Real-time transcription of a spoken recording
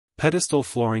Pedestal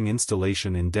flooring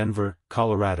installation in Denver,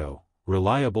 Colorado,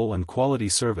 reliable and quality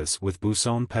service with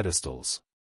Buzon Pedestals.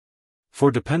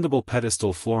 For dependable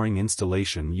pedestal flooring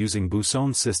installation using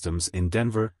Buzon Systems in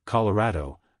Denver,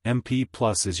 Colorado, MP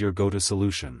Plus is your go-to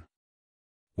solution.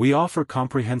 We offer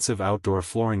comprehensive outdoor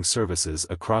flooring services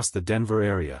across the Denver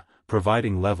area,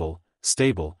 providing level,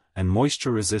 stable, and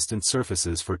moisture-resistant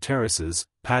surfaces for terraces,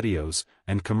 patios,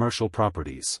 and commercial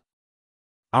properties.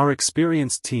 Our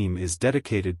experienced team is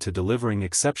dedicated to delivering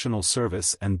exceptional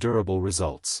service and durable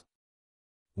results.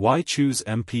 Why choose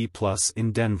MP Plus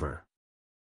in Denver?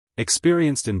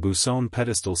 Experienced in Buzon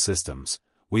Pedestal Systems,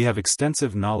 we have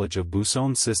extensive knowledge of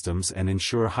Buzon systems and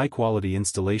ensure high-quality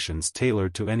installations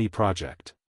tailored to any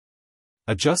project.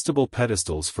 Adjustable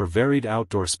pedestals for varied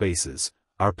outdoor spaces.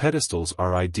 Our pedestals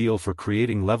are ideal for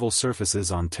creating level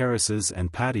surfaces on terraces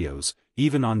and patios,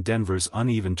 even on Denver's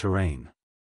uneven terrain.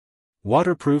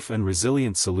 Waterproof and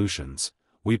resilient solutions.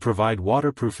 We provide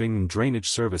waterproofing and drainage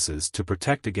services to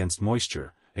protect against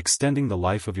moisture, extending the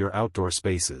life of your outdoor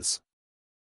spaces.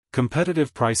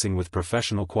 Competitive pricing with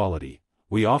professional quality.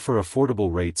 We offer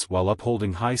affordable rates while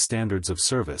upholding high standards of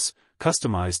service,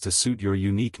 customized to suit your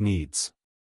unique needs.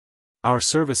 Our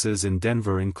services in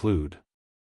Denver include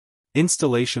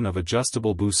installation of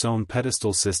adjustable Buzon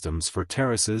pedestal systems for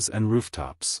terraces and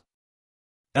rooftops,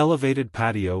 elevated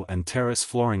patio and terrace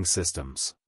flooring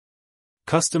systems,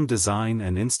 custom design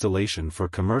and installation for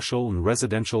commercial and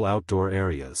residential outdoor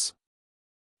areas,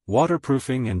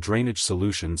 waterproofing and drainage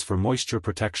solutions for moisture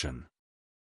protection,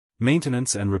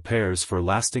 maintenance and repairs for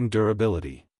lasting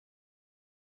durability.